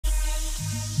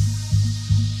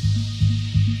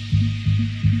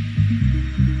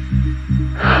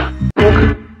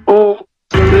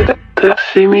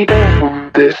しみで飛ん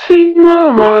でしま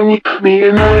う前に見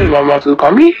えないまま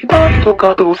掴みたいと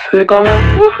かどうせ我慢は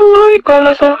ないか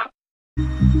らさ。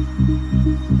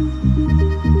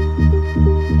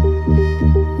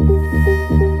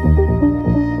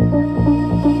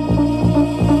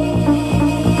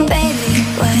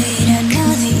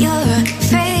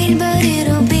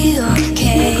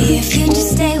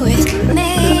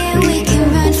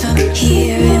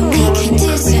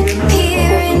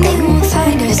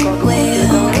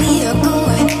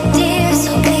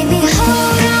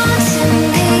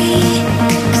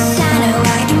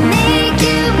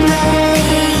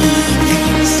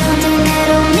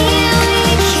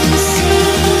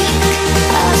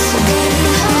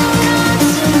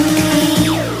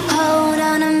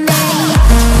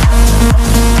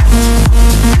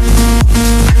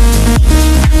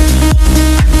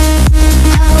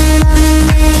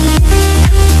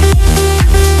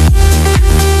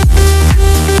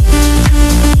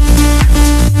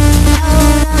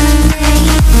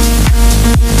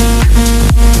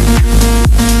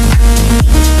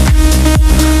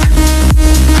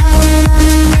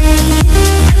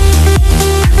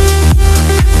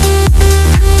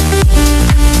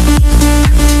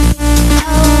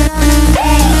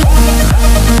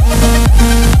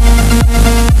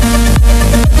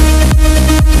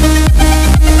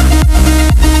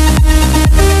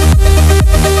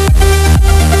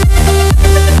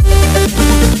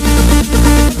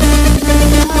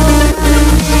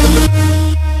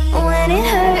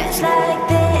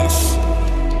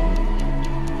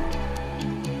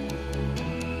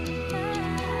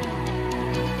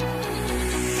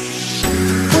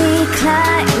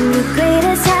Climb the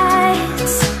greatest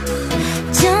heights,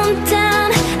 jump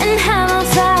down and have a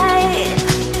fight,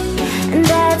 and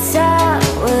that's all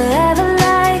we'll ever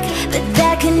like. But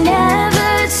that can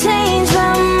never change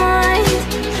my mind.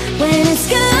 When it's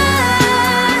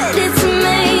good, it's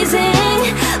amazing.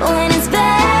 When it's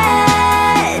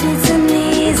bad, it's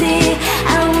uneasy.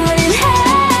 I wouldn't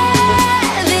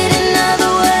have it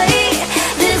another way.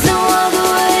 There's no other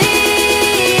way.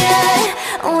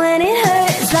 When it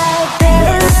hurts like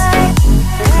this,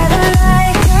 never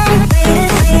like,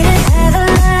 never like, never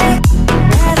like,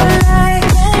 never like,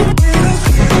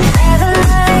 never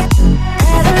like,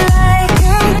 never like,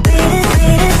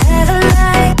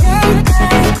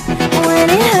 when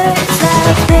it hurts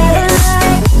like this,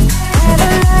 never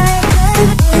like,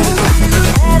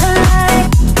 never like,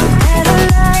 never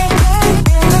like,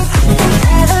 never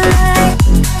like,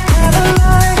 never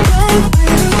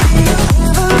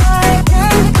like,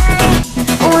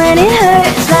 when it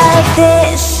hurts like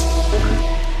this.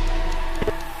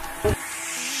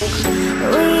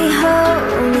 We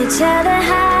hold each other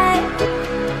high,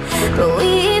 but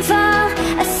we fall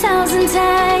 1,000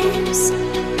 times.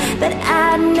 But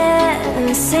I'd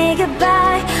never say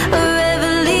goodbye or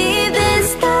ever leave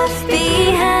this stuff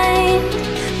behind.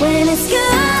 When it's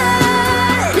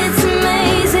good, it's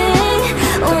amazing.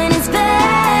 When it's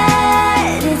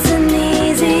bad, it's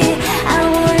uneasy. I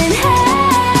wouldn't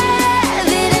have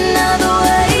it another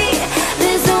way.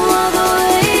 There's no other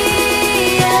way.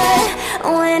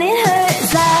 When it hurts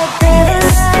like this,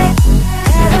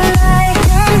 never like,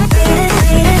 never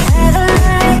like,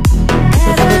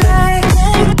 never like,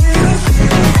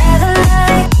 never like, never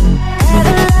like,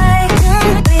 never like,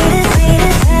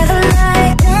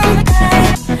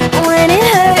 when it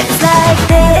hurts like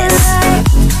this,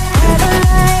 never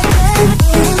like,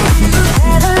 never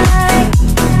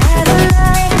like, never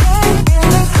like,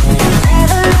 never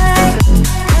like,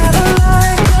 never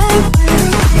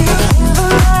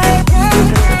like,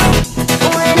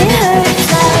 when it hurts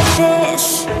like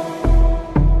this.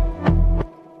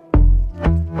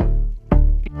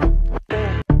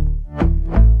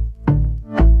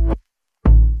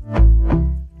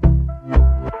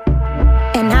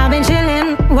 And I've been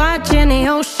chillin', watching the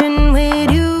ocean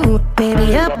with you.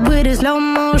 Baby, up with a slow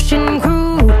motion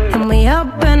crew. And we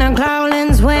up in our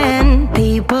growlings when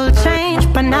people change,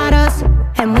 but not us.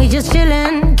 And we just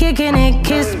chillin', kicking it,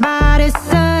 kissed by the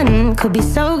sun. Could be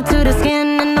soaked to the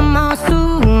skin in the mall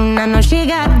soon. I know she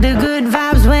got the good vibe.